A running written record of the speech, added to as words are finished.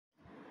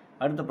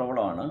അടുത്ത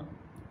പ്രോബ്ലമാണ്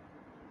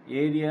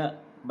area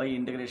by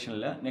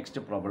ഇൻ്റഗ്രേഷനിലെ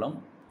next problem.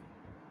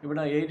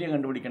 ഇവിടെ ഏരിയ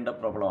കണ്ടുപിടിക്കേണ്ട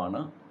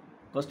പ്രോബ്ലമാണ്.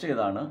 ക്വസ്റ്റ്യൻ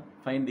ഇതാണ്: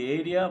 find the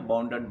area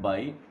bounded by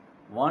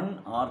one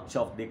arch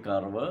of the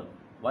curve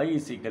y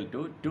is equal to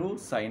 2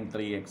 sin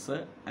 3x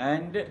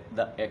and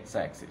the X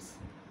axis.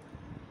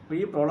 അപ്പോൾ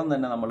ഈ problem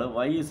തന്നെ നമ്മൾ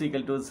y is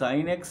equal to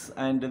sin x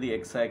and the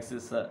X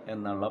axis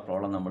എന്നുള്ള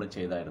problem നമ്മൾ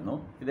ചെയ്തായിരുന്നു.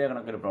 ഇതേ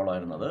കണക്കൊരു problem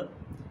ആയിരുന്നത്.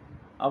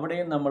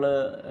 അവിടെയും നമ്മൾ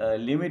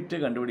ലിമിറ്റ്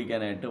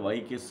കണ്ടുപിടിക്കാനായിട്ട്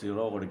വൈക്ക്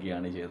 0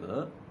 കൊടുക്കുകയാണ് ചെയ്തത്.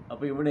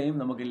 അപ്പോൾ ഇവിടെയും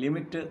നമുക്ക്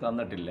ലിമിറ്റ്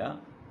തന്നിട്ടില്ല,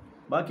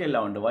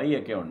 ബാക്കിയെല്ലാം ഉണ്ട്, വൈ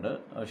ഒക്കെ ഉണ്ട്,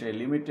 പക്ഷേ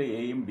ലിമിറ്റ്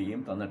എയും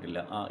ബിയും തന്നിട്ടില്ല.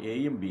 ആ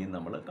എയും ബിയും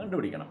നമ്മൾ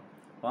കണ്ടുപിടിക്കണം.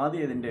 അപ്പോൾ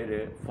ആദ്യം ഇതിൻ്റെ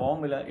ഒരു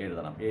ഫോർമുല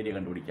എഴുതണം ഏരിയ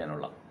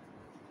കണ്ടുപിടിക്കാനുള്ള.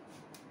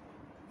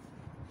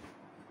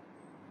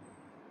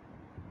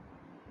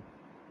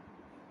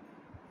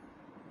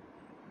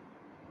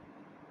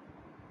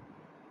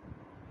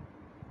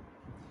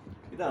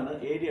 ഇതാണ്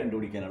ഏരിയ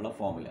കണ്ടുപിടിക്കാനുള്ള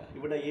ഫോർമുല.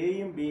 ഇവിടെ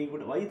എയും ബിയും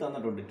കൂടെ വൈ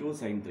തന്നിട്ടുണ്ട് 2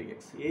 sin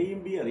 3x. എയും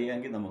ബി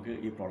അറിയാമെങ്കിൽ നമുക്ക്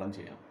ഈ പ്രോബ്ലം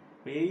ചെയ്യാം.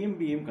 അപ്പോൾ എയും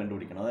ബിയും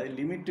കണ്ടുപിടിക്കണം, അതായത്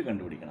ലിമിറ്റ്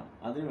കണ്ടുപിടിക്കണം.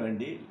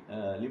 അതിനുവേണ്ടി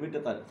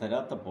ലിമിറ്റ്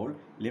തരാത്തപ്പോൾ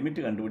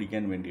ലിമിറ്റ്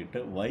കണ്ടുപിടിക്കാൻ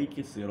വേണ്ടിയിട്ട്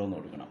വൈക്ക് 0 എന്ന്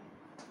കൊടുക്കണം.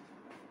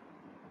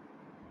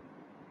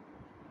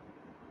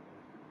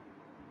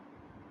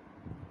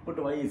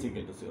 Puttu y is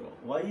equal to 0.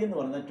 y എന്ന്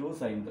പറഞ്ഞാൽ 2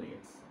 sin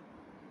 3x.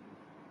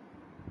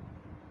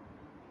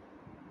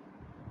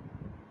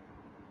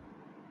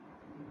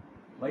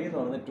 y എന്ന്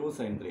പറഞ്ഞാൽ 2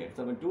 sin 3x.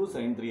 അപ്പോൾ 2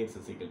 sin 3x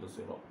is equal to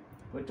 0.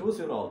 അപ്പോൾ 2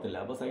 0 ആവത്തില്ല,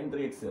 അപ്പോൾ sin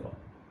 3x 0.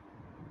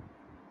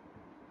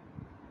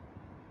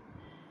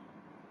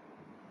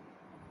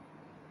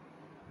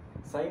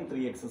 sin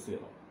 3x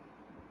 0.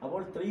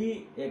 അപ്പോൾ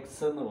 3x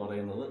എന്ന്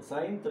പറയുന്നത്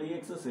sin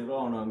 3x 0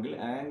 ആവണമെങ്കിൽ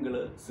ആംഗിൾ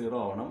 0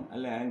 ആവണം,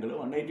 അല്ല ആംഗിൾ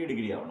 180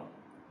 ഡിഗ്രി ആവണം.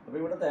 അപ്പോൾ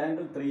ഇവിടുത്തെ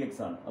ആംഗിൾ 3x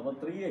ആണ്. അപ്പോൾ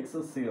 3x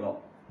 0.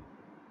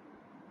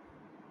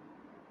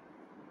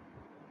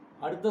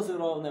 അടുത്ത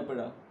 0 ആവുന്ന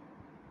എപ്പോഴാണ്?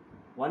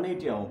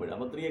 180 ആവുമ്പോഴാണ്.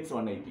 അപ്പോൾ 3x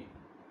 180.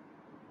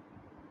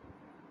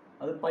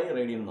 അത് പൈ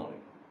റേഡിയൻ എന്ന്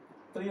പറയും.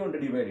 3 കൊണ്ട്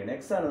ഡിവൈഡ് ചെയ്യണം.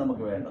 എക്സ് ആണ്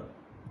നമുക്ക് വേണ്ടത്.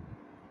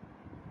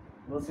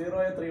 അപ്പോൾ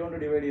 0യെ 3 കൊണ്ട്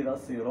ഡിവൈഡ് ചെയ്താൽ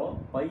 0,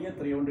 പൈയെ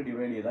 3 കൊണ്ട്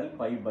ഡിവൈഡ് ചെയ്താൽ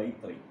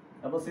π/3.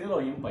 അപ്പോൾ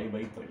 0യും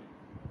π/3.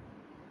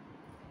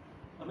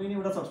 അപ്പോൾ ഇനി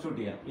ഇവിടെ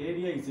സബ്സ്റ്റിറ്റ്യൂട്ട് ചെയ്യാം.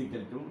 Area is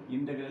equal to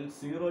integral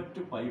 0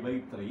 to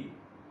π/3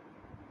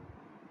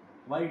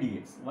 y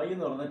dx. y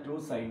എന്ന് പറഞ്ഞാൽ 2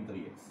 sin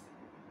 3x.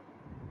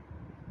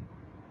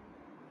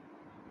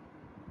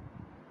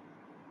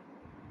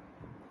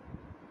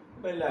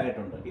 ഇപ്പോൾ എല്ലാം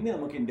ആയിട്ടുണ്ട്. ഇനി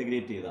നമുക്ക്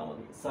ഇൻ്റഗ്രേറ്റ് ചെയ്താൽ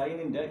മതി.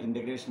 സൈനിൻ്റെ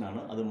ഇൻ്റഗ്രേഷൻ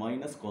ആണ്, അത്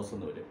മൈനസ് കോസ്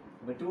എന്ന് വരും.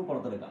 അപ്പോൾ 2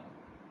 പുറത്തെടുക്കാം.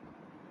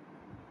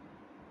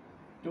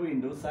 2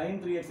 ഇൻറ്റു സൈൻ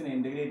 3x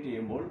ഇൻ്റഗ്രേറ്റ്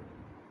ചെയ്യുമ്പോൾ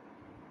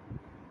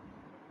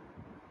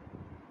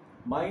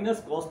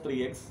മൈനസ് കോസ്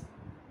 3x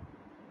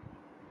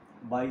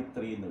ബൈ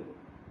 3 എന്ന് വരും.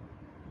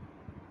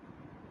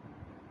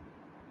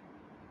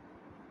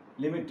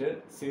 ലിമിറ്റ്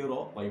 0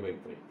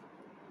 π/3.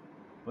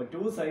 അപ്പോൾ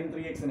 2 sin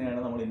 3x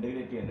നമ്മൾ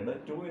ഇൻ്റഗ്രേറ്റ് ചെയ്യേണ്ടത്.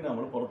 2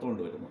 നമ്മൾ പുറത്തു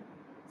കൊണ്ടുവരുന്നു.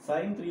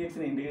 sin 3x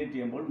ഇൻ്റഗ്രേറ്റ്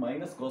ചെയ്യുമ്പോൾ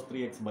minus cos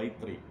 3x by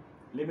 3,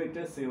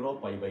 limit 0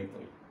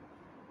 π/3.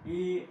 ഈ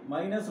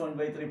മൈനസ്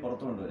 1/3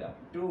 പുറത്തു കൊണ്ടുവരാം.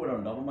 2 ഇവിടെ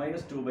ഉണ്ട്, അപ്പോൾ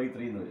മൈനസ്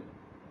 2/3 എന്ന് വരും.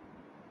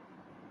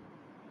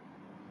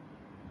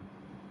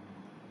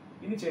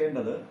 ഇനി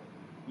ചെയ്യേണ്ടത്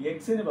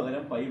എക്സിന്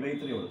പകരം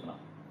π/3 കൊടുക്കണം.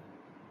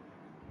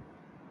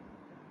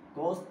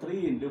 കോസ് 3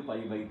 ഇൻറ്റു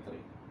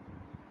π/3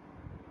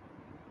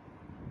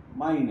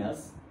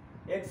 മൈനസ്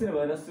എക്സിന്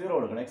പകരം 0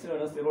 കൊടുക്കണം. എക്സിന്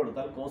പകരം 0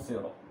 കൊടുത്താൽ കോസ്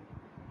 0.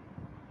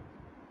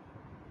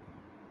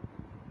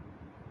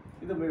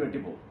 ഇത്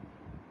വെട്ടിപ്പോകും.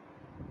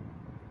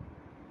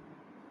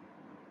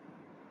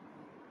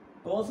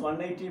 കോസ്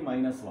 180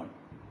 മൈനസ് 1,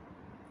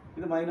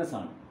 ഇത് മൈനസ്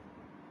ആണ്.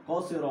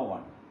 കോസ് 0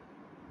 1.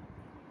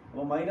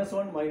 അപ്പോൾ മൈനസ്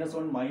 1 മൈനസ്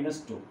 1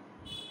 മൈനസ് 2,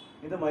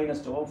 ഇത്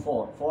മൈനസ് 2.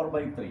 അപ്പോൾ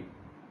 4/3.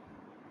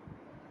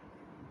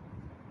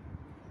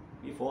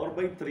 ഈ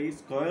 4/3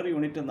 സ്ക്വയർ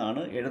യൂണിറ്റ്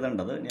എന്നാണ്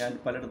എഴുതേണ്ടത്. ഞാൻ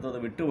പലയിടത്തും അത്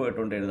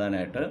വിട്ടുപോയിട്ടുണ്ട്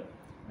എഴുതാനായിട്ട്.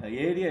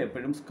 ഏരിയ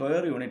എപ്പോഴും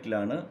സ്ക്വയർ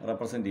യൂണിറ്റിലാണ്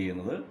റെപ്രസെൻ്റ്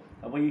ചെയ്യുന്നത്.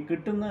 അപ്പോൾ ഈ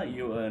കിട്ടുന്ന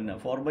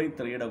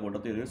 4/3യുടെ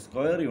കൂട്ടത്തിൽ ഒരു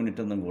സ്ക്വയർ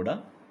യൂണിറ്റ് എന്നും കൂടെ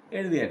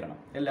എഴുതിയേക്കണം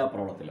എല്ലാ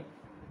പ്രോബ്ലത്തിലും.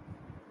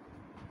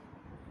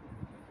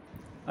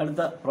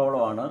 അടുത്ത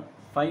പ്രോബ്ലമാണ്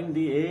find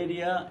the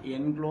area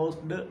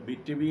enclosed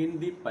between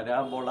the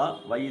parabola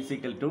y is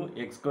equal to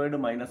x²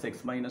 - x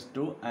 -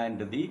 2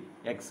 and the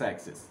X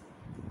axis.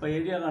 ഇപ്പോൾ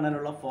ഏരിയ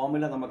കാണാനുള്ള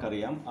ഫോർമുല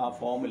നമുക്കറിയാം. ആ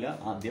ഫോർമുല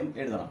ആദ്യം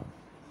എഴുതണം.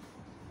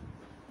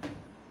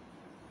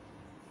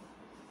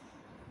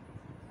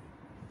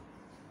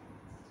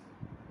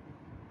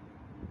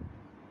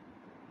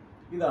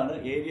 ഇതാണ്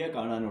ഏരിയ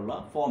കാണാനുള്ള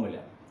ഫോർമുല.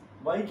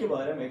 വൈക്ക്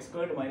പകരം x²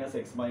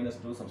 - x -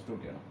 2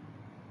 സബ്സ്റ്റിറ്റ്യൂട്ട് ചെയ്യണം.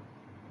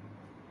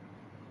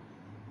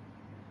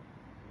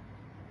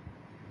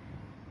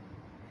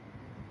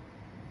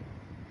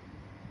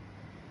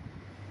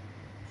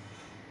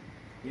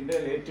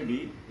 Integral a to b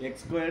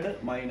x²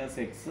 -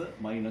 x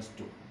 -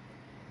 2.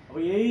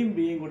 അപ്പോൾ എയും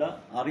ബിയും കൂടെ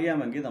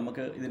അറിയാമെങ്കിൽ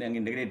നമുക്ക് ഇതിനെ അങ്ങ്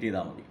ഇൻ്റഗ്രേറ്റ്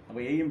ചെയ്താൽ മതി.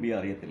 അപ്പോൾ എയും ബി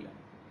അറിയത്തില്ല.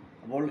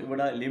 അപ്പോൾ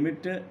ഇവിടെ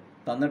ലിമിറ്റ്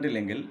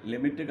തന്നിട്ടില്ലെങ്കിൽ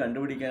ലിമിറ്റ്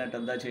കണ്ടുപിടിക്കാനായിട്ട്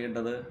എന്താ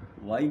ചെയ്യേണ്ടത്?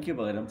 വൈക്ക്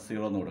പകരം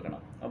 0 എന്ന്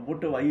കൊടുക്കണം. അപ്പോൾ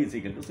puttu y is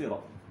equal to 0.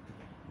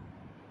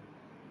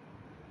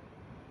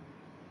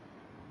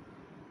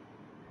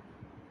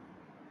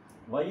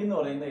 y എന്ന്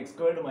പറയുന്നത് x²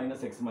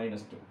 - x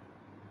 - 2.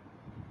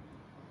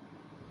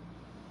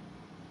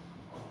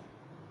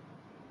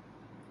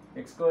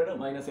 X squared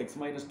minus X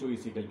minus 2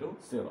 is equal to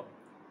 0.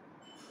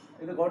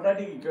 ഇത്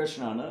ക്വാഡ്രാറ്റിക്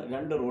ഇക്വേഷനാണ്,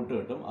 2 റൂട്ട്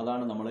കിട്ടും,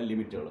 അതാണ് നമ്മളെ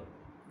ലിമിറ്റുകൾ.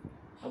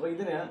 അപ്പോൾ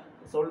ഇതിനെ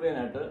സോൾവ്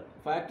ചെയ്യാനായിട്ട്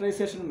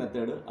ഫാക്ടറൈസേഷൻ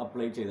മെത്തേഡ്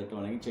അപ്ലൈ ചെയ്തിട്ട്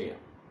വേണമെങ്കിൽ ചെയ്യാം.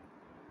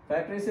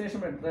 ഫാക്ടറൈസേഷൻ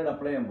മെത്തേഡ്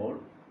അപ്ലൈ ചെയ്യുമ്പോൾ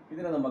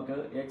ഇതിനെ നമുക്ക്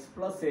X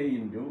plus A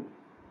into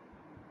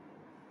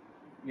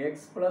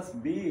X plus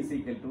B is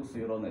equal to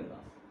 0 എന്ന്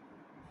എഴുതാം.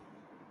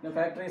 പിന്നെ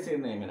ഫാക്ടറൈസ്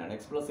ചെയ്യുന്നത് എങ്ങനെയാണ്?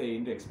 X plus A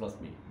into X plus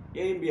B.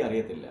 എയും ബി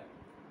അറിയത്തില്ല.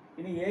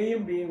 ഇനി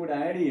എയും ബിയും കൂടെ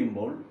ആഡ്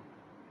ചെയ്യുമ്പോൾ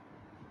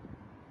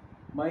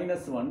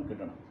 -1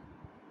 കിട്ടണം.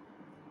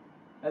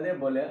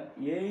 അതേപോലെ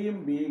എയും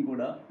ബിയും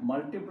കൂടെ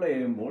മൾട്ടിപ്ലൈ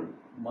ചെയ്യുമ്പോൾ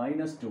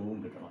 -2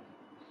 കിട്ടണം.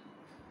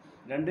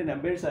 2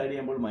 നമ്പേഴ്സ് ആഡ്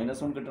ചെയ്യുമ്പോൾ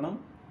 -1 കിട്ടണം,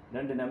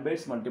 2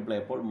 നമ്പേഴ്സ് മൾട്ടിപ്ലൈ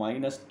ചെയ്യുമ്പോൾ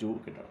 -2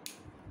 കിട്ടണം.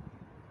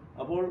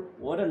 അപ്പോൾ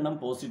ഒരെണ്ണം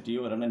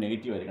പോസിറ്റീവ് ഒരെണ്ണം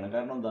നെഗറ്റീവ് ആയിരിക്കണം.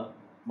 കാരണം എന്താ?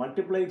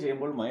 മൾട്ടിപ്ലൈ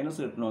ചെയ്യുമ്പോൾ മൈനസ്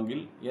കിട്ടണമെങ്കിൽ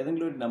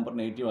ഏതെങ്കിലും ഒരു നമ്പർ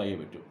നെഗറ്റീവ് ആയേ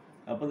പറ്റൂ.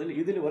 അപ്പോൾ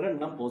ഇതിൽ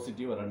ഒരെണ്ണം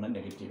പോസിറ്റീവ് ഒരെണ്ണം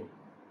നെഗറ്റീവ്.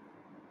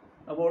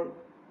 അപ്പോൾ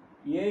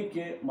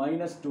എക്ക്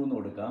 -2 എന്ന്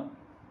കൊടുക്കാം,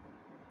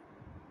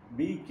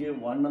 ബിക്ക്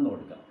 1 എന്ന്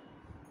കൊടുക്കാം.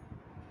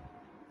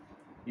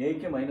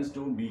 എക്ക്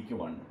 -2 ബിക്ക്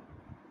 1.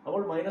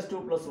 അപ്പോൾ -2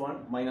 + 1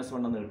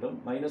 -1 എന്ന് കിട്ടും.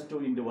 -2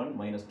 × 1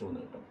 -2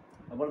 എന്ന് കിട്ടും.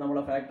 അപ്പോൾ നമ്മൾ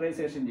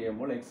ഫാക്ടറൈസേഷൻ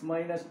ചെയ്യുമ്പോൾ X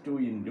 -2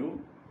 into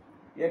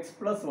X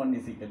plus 1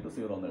 is equal to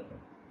 0 എന്ന്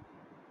കിട്ടും.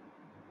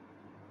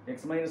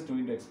 X -2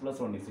 into X plus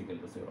 1 is equal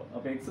to 0.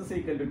 അപ്പോൾ എക്സ് ഈസ്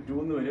ഈക്വൽ ടു 2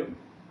 എന്ന് വരും,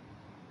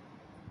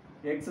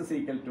 എക്സ് ഈസ്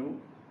ഈക്വൽ ടു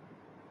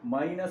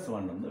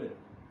 -1 എന്ന് വരും.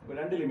 അപ്പോൾ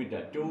 2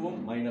 ലിമിറ്റാണ്, 2ഉം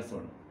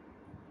 -1.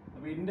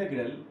 അപ്പോൾ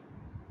integral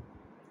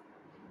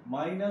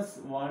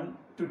 -1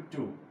 to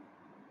 2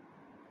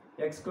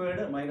 x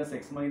squared minus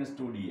x minus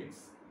 2 dx.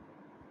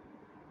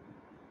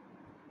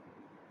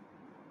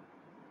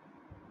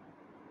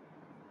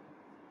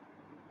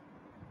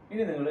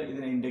 ഇനി നിങ്ങൾ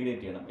ഇതിനെ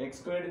ഇൻ്റഗ്രേറ്റ് ചെയ്യണം. എക്സ്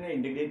സ്ക്വയർഡിനെ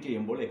ഇൻ്റഗ്രേറ്റ്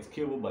ചെയ്യുമ്പോൾ x³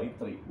 /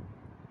 3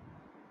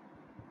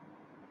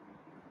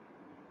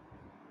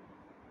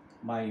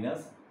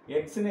 മൈനസ്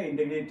എക്സിനെ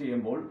ഇൻ്റഗ്രേറ്റ്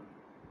ചെയ്യുമ്പോൾ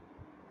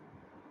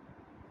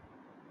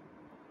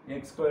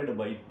x²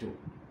 / 2.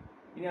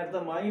 ഇനി അടുത്ത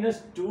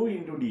 -2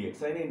 × dx,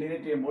 അതിനെ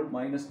ഇൻ്റഗ്രേറ്റ് ചെയ്യുമ്പോൾ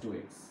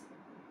 -2x.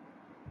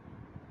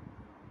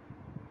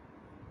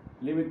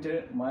 ലിമിറ്റ്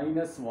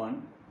 -1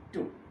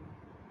 2.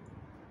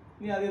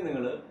 ഇനി ആദ്യം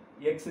നിങ്ങൾ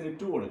എക്സിന്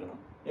 2 കൊടുക്കണം.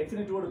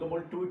 എക്സിന് 2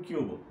 കൊടുക്കുമ്പോൾ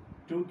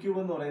 2³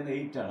 എന്ന് പറയുന്നത്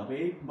 8 ആണ്. അപ്പോൾ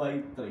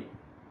 8/3.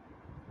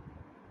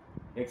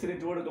 എക്സിന്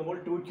 2 കൊടുക്കുമ്പോൾ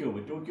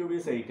 2³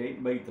 ഈസ്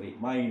 8/3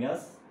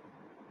 മൈനസ്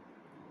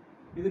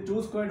ഇത്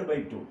 2² /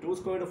 2.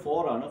 2²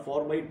 4 ആണ്,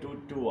 4/2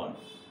 2 ആണ്.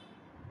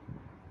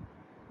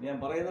 ഞാൻ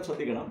പറയുന്നത്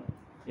ശ്രദ്ധിക്കണം.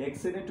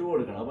 എക്സിന് 2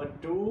 കൊടുക്കണം, അപ്പോൾ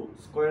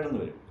 2² എന്ന്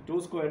വരും.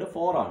 2²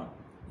 4 ആണ്,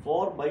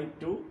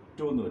 4/2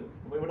 2 എന്ന് വരും.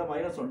 അപ്പോൾ ഇവിടെ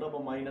മൈനസ് ഉണ്ട്,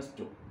 അപ്പോൾ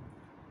 -2.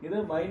 ഇത്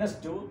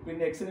 -2,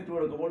 പിന്നെ എക്സിന് 2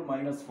 കൊടുക്കുമ്പോൾ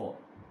 -4.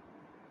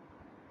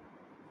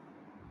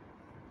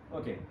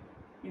 ഓക്കെ,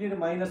 ഇനി ഒരു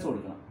മൈനസ്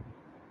കൊടുക്കണം.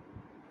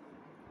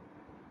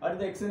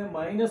 അടുത്ത എക്സിന്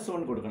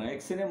 -1 കൊടുക്കണം.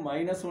 എക്സിന്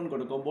 -1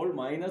 കൊടുക്കുമ്പോൾ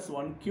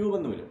 -1³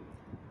 എന്ന് വരും.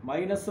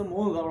 മൈനസ്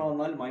 3 തവണ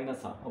വന്നാൽ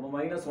മൈനസാണ്, അപ്പോൾ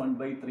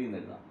 -1/3 എന്ന്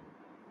എഴുതാം.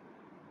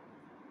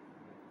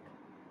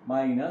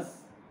 മൈനസ്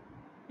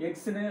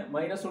എക്സിന്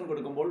 -1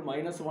 കൊടുക്കുമ്പോൾ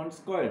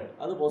 -1²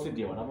 അത്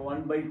പോസിറ്റീവാണ്, അപ്പോൾ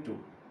 1/2.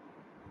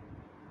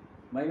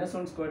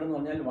 -1² എന്ന്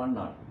പറഞ്ഞാൽ 1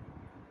 ആണ്.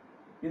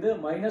 ഇത്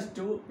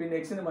 -2, പിന്നെ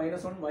എക്സിന് -1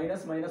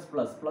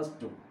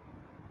 ++2.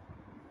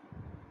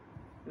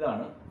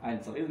 ഇതാണ്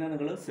ആൻസർ. ഇതിനെ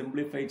നിങ്ങൾ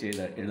സിംപ്ലിഫൈ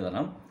ചെയ്ത്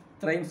എഴുതണം.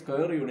 ഇത്രയും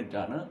സ്ക്വയർ യൂണിറ്റ്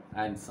ആണ്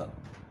ആൻസർ.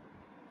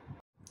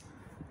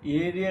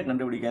 ഏരിയ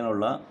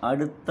കണ്ടുപിടിക്കാനുള്ള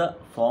അടുത്ത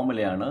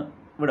ഫോർമുലയാണ്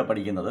ഇവിടെ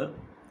പഠിക്കുന്നത്.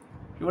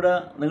 ഇവിടെ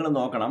നിങ്ങൾ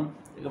നോക്കണം,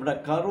 ഇവിടെ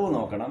കർവ്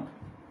നോക്കണം.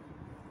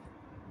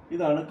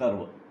 ഇതാണ്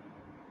കർവ്.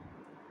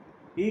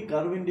 ഈ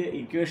കർവിൻ്റെ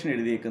ഇക്വേഷൻ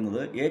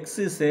എഴുതിയിരിക്കുന്നത് X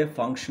is A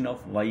function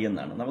of Y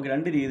എന്നാണ്. നമുക്ക്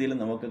 2 രീതിയിൽ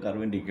നമുക്ക്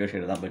കർവിൻ്റെ ഇക്വേഷൻ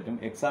എഴുതാൻ പറ്റും.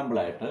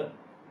 എക്സാമ്പിളായിട്ട്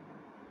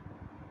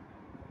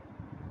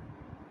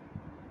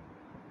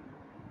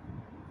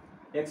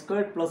x²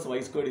 + y²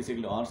 =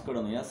 r² എന്ന്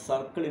പറഞ്ഞാൽ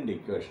സർക്കിളിൻ്റെ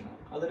ഇക്വേഷനാണ്.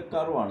 അതൊരു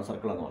കർവാണ്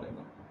സർക്കിൾ എന്ന്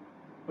പറയുന്നത്.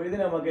 അപ്പോൾ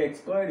ഇതിന് നമുക്ക് x²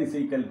 =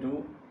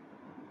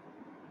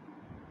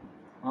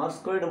 r²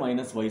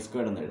 -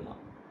 y² എന്ന് എഴുതാം.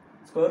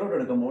 സ്ക്വയർ റൂട്ട്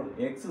എടുക്കുമ്പോൾ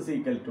x =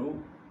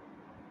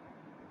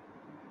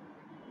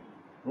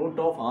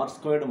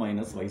 √r²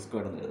 -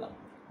 y² എന്ന് എഴുതാം.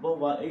 അപ്പോൾ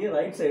ഈ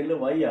റൈറ്റ് സൈഡിൽ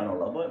y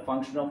ആണുള്ളത്, അപ്പോൾ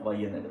ഫംഗ്ഷൻ ഓഫ് y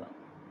എന്ന് എഴുതാം.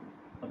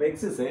 അപ്പോൾ x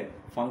is A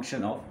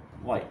function of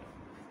y.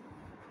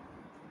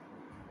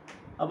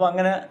 അപ്പോൾ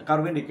അങ്ങനെ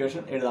കർവിൻ്റെ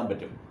ഇക്വേഷൻ എഴുതാൻ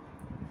പറ്റും.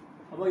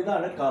 അപ്പോൾ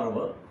ഇതാണ്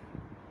കർവ്.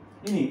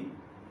 ഇനി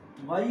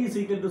y =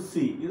 c,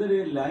 ഇതൊരു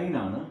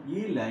ലൈനാണ്. ഈ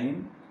ലൈൻ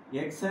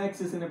എക്സ്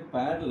ആക്സിസിന്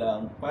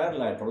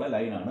പാരലായിട്ടുള്ള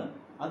ലൈനാണ്.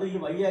 അത് ഈ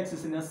y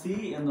ആക്സിസിനെ c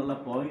എന്നുള്ള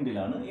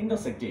പോയിന്റിലാണ്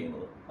ഇൻ്റർസെക്റ്റ്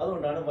ചെയ്യുന്നത്.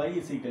 അതുകൊണ്ടാണ് y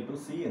 =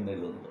 c എന്ന്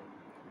എഴുതുന്നത്.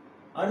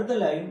 അടുത്ത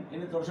ലൈൻ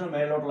ഇനി കുറച്ച്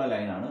മേലോട്ടുള്ള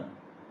ലൈനാണ്.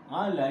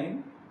 ആ ലൈൻ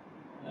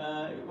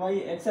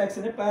എക്സ്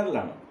ആക്സിന്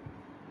പാരലാണ്.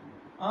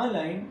 ആ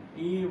ലൈൻ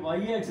ഈ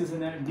y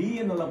ആക്സിസിനെ d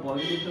എന്നുള്ള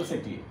പോയിന്റ്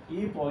ഇൻ്റർസെക്റ്റ് ചെയ്യും. ഈ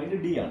പോയിന്റ്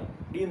d ആണ്,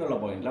 d എന്നുള്ള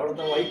പോയിന്റിൽ.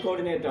 അവിടുത്തെ y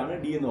കോർഡിനേറ്റ് ആണ്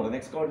d എന്ന് പറയുന്നത്,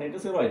 x കോർഡിനേറ്റ്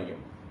 0 ആയിരിക്കും.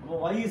 അപ്പോൾ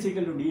y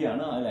 = d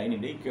ആണ് ആ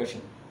ലൈനിൻ്റെ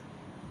ഇക്വേഷൻ.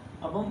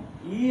 അപ്പം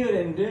ഈ ഒരു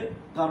എൻഡ്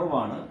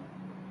കർവാണ്,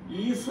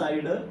 ഈ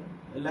സൈഡ്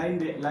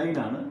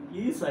ലൈനാണ്,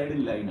 ഈ സൈഡിൽ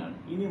ലൈനാണ്.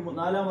 ഇനി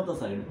നാലാമത്തെ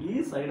സൈഡ്, ഈ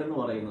സൈഡ് എന്ന്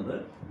പറയുന്നത്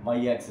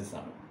y ആക്സിസ്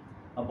ആണ്.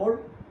 അപ്പോൾ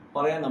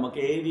പറയാൻ നമുക്ക്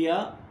area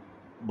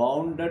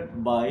bounded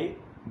by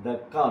the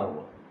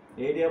curve,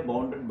 area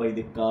bounded by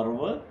the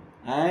curve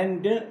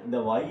and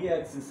the Y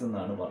axis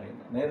എന്നാണ്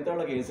പറയുന്നത്.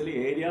 നേരത്തെയുള്ള കേസിൽ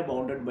area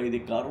bounded by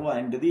the curve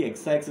and the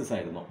X axis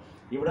ആയിരുന്നു.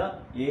 ഇവിടെ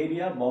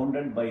area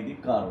bounded by the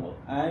curve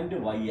and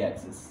Y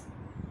axis.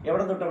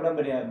 എവിടെ തൊട്ട് എവിടെ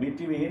വരിക?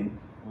 Between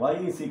y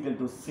is equal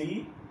to c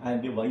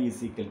and y is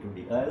equal to d.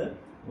 അതായത്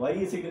y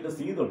is equal to c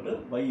തൊട്ട്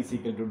y is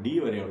equal to d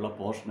വരെയുള്ള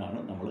പോർഷനാണ്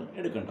നമ്മൾ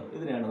എടുക്കേണ്ടത്.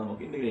 ഇതിനെയാണ്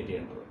നമുക്ക് ഇൻറ്റഗ്രേറ്റ്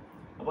ചെയ്യേണ്ടത്.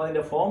 അപ്പോൾ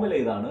അതിൻ്റെ ഫോർമുല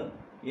ഇതാണ്.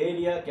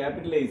 Area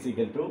capital A is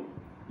equal to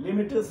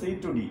limit c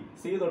to d,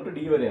 c തൊട്ട്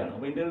d വരെയാണ്.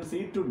 അപ്പോൾ integral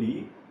c to d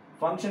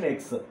function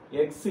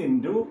x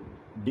into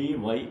dy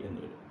എന്ന്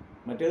വരും.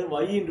 മറ്റേത്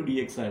y ഇൻറ്റു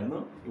dx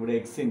ആയിരുന്നു, ഇവിടെ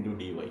x ഇൻറ്റു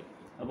dy.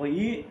 അപ്പോൾ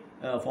ഈ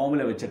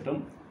ഫോർമുല വെച്ചിട്ടും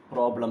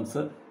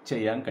പ്രോബ്ലംസ്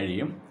ചെയ്യാൻ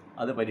കഴിയും.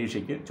 അത്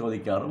പരീക്ഷയ്ക്ക്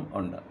ചോദിക്കാറും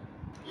ഉണ്ട്.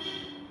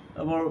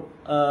 അപ്പോൾ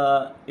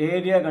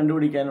ഏരിയ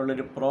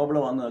കണ്ടുപിടിക്കാനുള്ളൊരു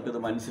പ്രോബ്ലം ആണെന്ന് നമുക്കിത്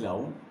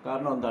മനസ്സിലാവും.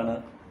 കാരണം എന്താണ്?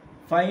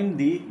 Find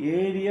the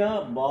area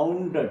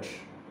bounded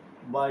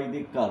by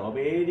the curve.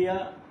 അപ്പോൾ ഏരിയ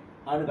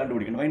ആണ്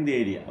കണ്ടുപിടിക്കുന്നത്. Find the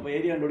area. അപ്പോൾ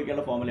ഏരിയ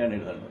കണ്ടുപിടിക്കാനുള്ള ഫോർമുലയാണ്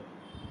എഴുതേണ്ടത്.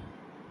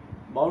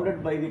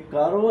 Bounded by the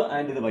curve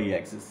and the Y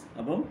axis.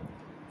 അപ്പം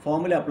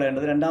ഫോർമുല അപ്ലൈ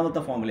ചെയ്യേണ്ടത്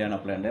രണ്ടാമത്തെ ഫോർമുലയാണ്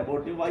അപ്ലൈ ചെയ്യേണ്ടത്. അപ്പോൾ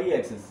ഈ വൈ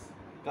ആക്സിസ്,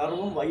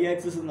 കർവും വൈ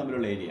ആക്സിസും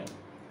തമ്മിലുള്ള ഏരിയ.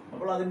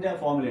 അപ്പോൾ അതിൻ്റെ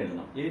ഫോർമുല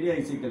എഴുതണം. ഏരിയ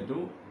ഈസ് ഈക്വൽ ടു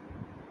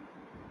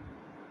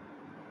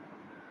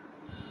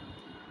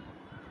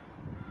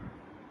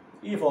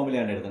ഈ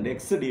ഫോർമുലയാണ് എഴുതേണ്ടത്.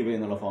 എക്സ് ഡി വൈ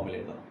എന്നുള്ള ഫോർമുല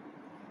എഴുതണം.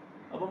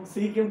 അപ്പം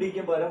സിക്കും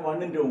ഡിക്കും പകരം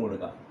 1 × 2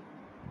 കൊടുക്കാം.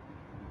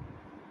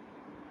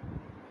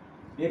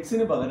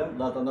 എക്സിന് പകരം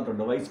ഇതാ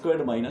തന്നിട്ടുണ്ട് y²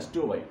 -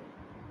 2y.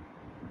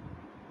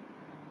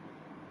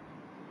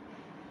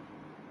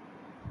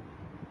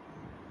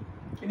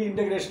 ഇനി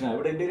ഇൻ്റഗ്രേഷനാണ്.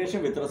 ഇവിടെ integration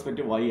with respect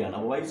to y ആണ്.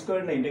 അപ്പോൾ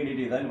y²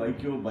 ഇൻ്റഗ്രേറ്റ് ചെയ്താൽ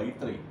y³ /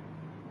 3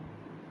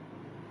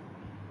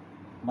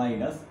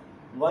 മൈനസ്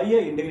y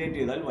ഇൻ്റഗ്രേറ്റ്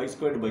ചെയ്താൽ y²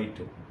 /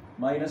 2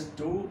 minus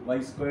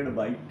 2y²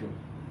 / 2.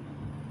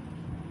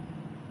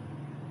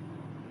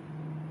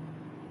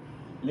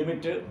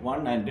 Limit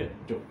 1 and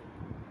 2.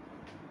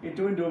 ഈ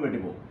 2 × 2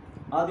 വെട്ടിപ്പോകും.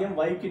 ആദ്യം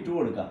y-ക്ക് 2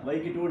 കൊടുക്കാം.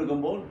 y-ക്ക് 2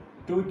 കൊടുക്കുമ്പോൾ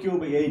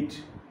 2³ 8.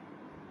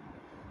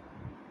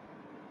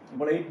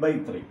 അപ്പോൾ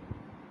 8/3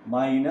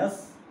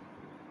 മൈനസ്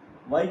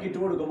y-ക്ക് 2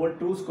 കൊടുക്കുമ്പോൾ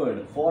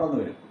 2² 4 എന്ന്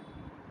വരും.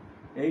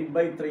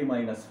 8/3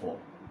 മൈനസ് 4.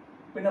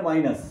 പിന്നെ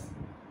മൈനസ്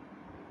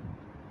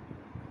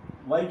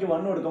y-ക്ക്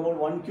 1 കൊടുക്കുമ്പോൾ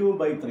 1³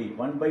 3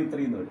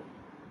 1/3 എന്ന് വരും.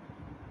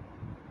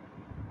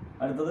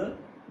 അടുത്തത്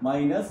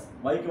മൈനസ്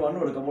y-ക്ക് 1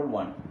 കൊടുക്കുമ്പോൾ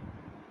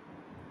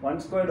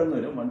 1² എന്ന്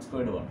വരും.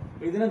 1² 1.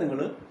 ഇതിനെ നിങ്ങൾ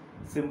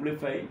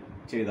സിംപ്ലിഫൈ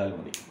ചെയ്താൽ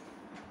മതി.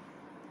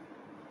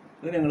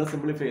 ഇത് നിങ്ങൾ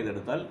സിംപ്ലിഫൈ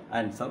ചെയ്തെടുത്താൽ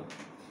ആൻസർ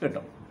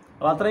കിട്ടും.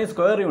 അപ്പോൾ അത്രയും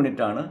സ്ക്വയർ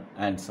യൂണിറ്റ് ആണ്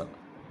ആൻസർ.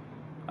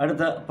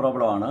 അടുത്ത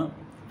പ്രോബ്ലമാണ്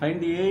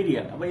ഫൈൻഡ് ദി ഏരിയ.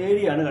 അപ്പോൾ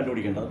ഏരിയ ആണ്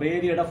കണ്ടുപിടിക്കേണ്ടത്. അപ്പോൾ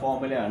ഏരിയയുടെ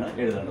ഫോർമുലയാണ്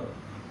എഴുതേണ്ടത്.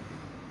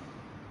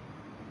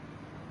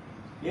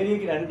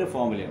 ഏരിയയ്ക്ക് 2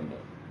 ഫോർമുലയുണ്ട്.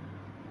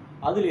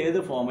 അതിലേത്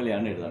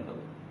ഫോർമുലയാണ്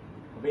എഴുതേണ്ടത്?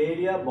 അപ്പോൾ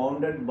area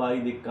bounded by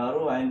the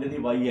curve and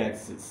the Y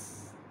axis.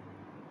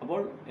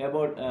 അപ്പോൾ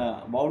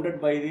bounded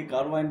by the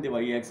curve and the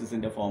Y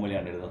ആക്സിസിൻ്റെ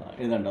ഫോർമുലയാണ്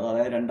എഴുതേണ്ടത്.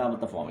 അതായത്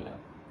രണ്ടാമത്തെ formula.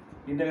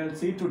 Integral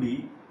c to d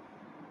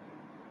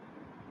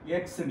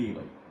x dy.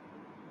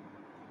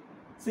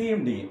 സിയും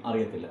ഡിയും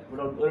അറിയത്തില്ല.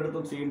 ഇവിടെ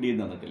ഒരിടത്തും സിയും ഡിയും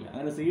തന്നിട്ടില്ല.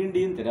 അങ്ങനെ സിയും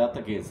ഡിയും തരാത്ത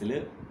കേസിൽ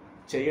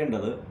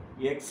ചെയ്യേണ്ടത്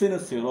എക്സിന്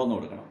 0 എന്ന്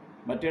കൊടുക്കണം.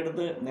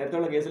 മറ്റേടത്ത്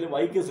നേരത്തെയുള്ള കേസിൽ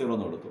വൈക്ക് 0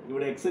 എന്ന് കൊടുത്തു.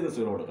 ഇവിടെ എക്സിന്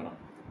 0 കൊടുക്കണം.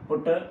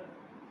 Puttu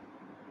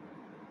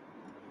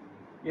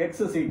x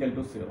is equal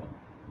to 0.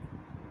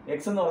 x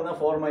എന്ന് പറഞ്ഞാൽ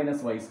 4 -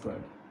 y².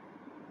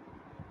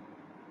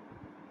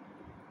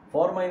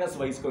 4 - y²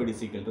 is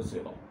equal to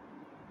 0.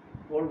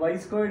 അപ്പോൾ y²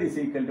 is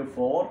equal to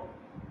 4.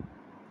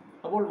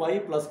 അപ്പോൾ y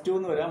 +2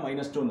 എന്ന് വരാം,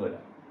 -2 എന്ന്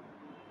വരാം.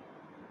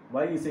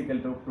 y is equal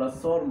to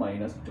 +or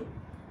 -2.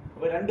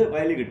 അപ്പോൾ 2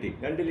 വാല്യൂ കിട്ടി.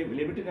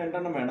 ലിമിറ്റ് 2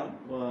 എണ്ണം വേണം.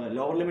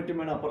 ലോവർ ലിമിറ്റും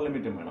വേണം, അപ്പർ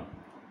ലിമിറ്റും വേണം.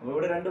 അപ്പോൾ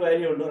ഇവിടെ 2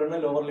 വാല്യൂ ഉണ്ട്. ഒരെണ്ണം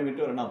ലോവർ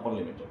ലിമിറ്റ്, ഒരെണ്ണം അപ്പർ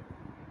ലിമിറ്റ്.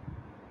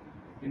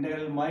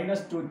 Integral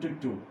 -2 to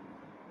 2.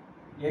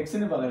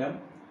 എക്സിന് പകരം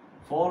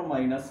 4 -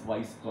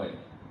 y²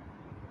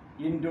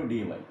 ഇൻറ്റു dy.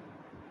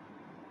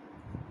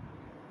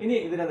 ഇനി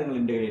ഇതിനെ നിങ്ങൾ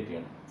ഇൻ്റഗ്രേറ്റ്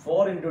ചെയ്യണം.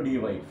 4 × dy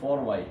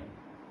 4y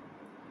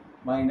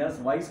minus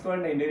y²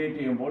 integrate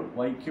ചെയ്യുമ്പോൾ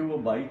y³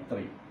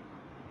 3.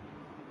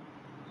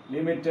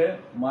 Limit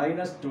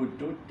 -2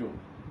 to 2.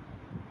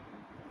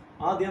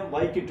 ആദ്യം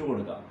y-ക്ക് 2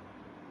 കൊടുക്കാം.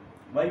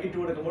 y-ക്ക് 2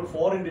 കൊടുക്കുമ്പോൾ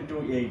 4 × 2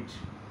 8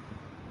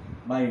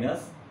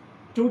 മൈനസ്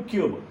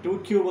 2³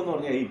 എന്ന്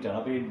പറഞ്ഞാൽ 8 ആണ്.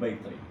 അപ്പോൾ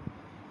 8/3.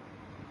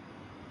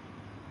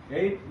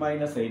 8 -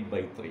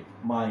 8/3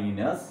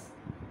 മൈനസ്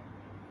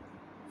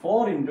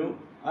 4 ×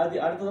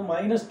 അടുത്തത്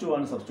 -2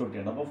 ആണ് സബ്സ്റ്റിറ്റ്യൂട്ട്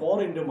ചെയ്യേണ്ടത്. അപ്പോൾ 4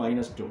 ×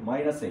 -2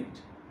 -8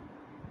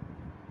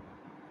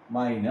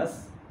 മൈനസ്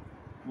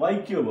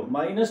y³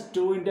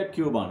 -2ൻ്റെ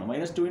ക്യൂബാണ്.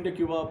 -2ൻ്റെ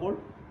ക്യൂബ് ആകുമ്പോൾ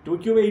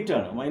 2³ 8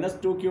 ആണ്.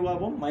 -2³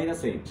 ആകുമ്പോൾ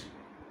 -8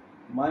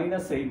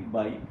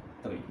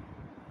 -8/3.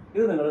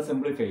 ഇത് നിങ്ങൾ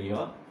സിംപ്ലിഫൈ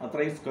ചെയ്യുക.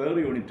 അത്രയും സ്ക്വയർ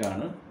യൂണിറ്റ്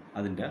ആണ്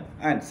അതിൻ്റെ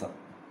ആൻസർ.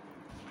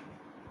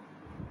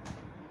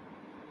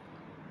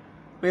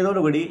 അപ്പോൾ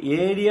ഇതോടുകൂടി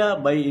ഏരിയ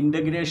ബൈ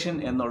ഇൻ്റഗ്രേഷൻ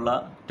എന്നുള്ള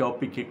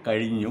ടോപ്പിക്ക്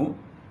കഴിഞ്ഞു.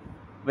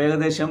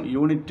 ഏകദേശം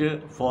യൂണിറ്റ്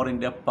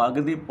 4ൻ്റെ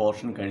പകുതി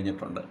പോർഷൻ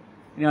കഴിഞ്ഞിട്ടുണ്ട്.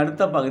 ഇനി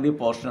അടുത്ത പകുതി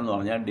പോർഷൻ എന്ന്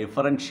പറഞ്ഞാൽ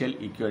ഡിഫറൻഷ്യൽ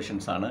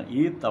ഇക്വേഷൻസ് ആണ്.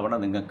 ഈ തവണ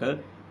നിങ്ങൾക്ക്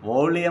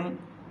വോളിയം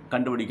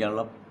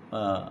കണ്ടുപിടിക്കാനുള്ള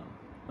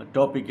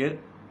ടോപ്പിക്ക്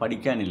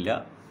പഠിക്കാനില്ല.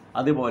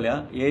 അതുപോലെ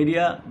ഏരിയ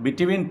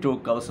ബിറ്റ്വീൻ ടു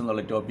കർവ്സ്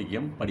എന്നുള്ള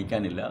ടോപ്പിക്കും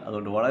പഠിക്കാനില്ല.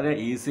 അതുകൊണ്ട് വളരെ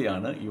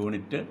ഈസിയാണ്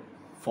യൂണിറ്റ്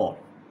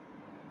 4.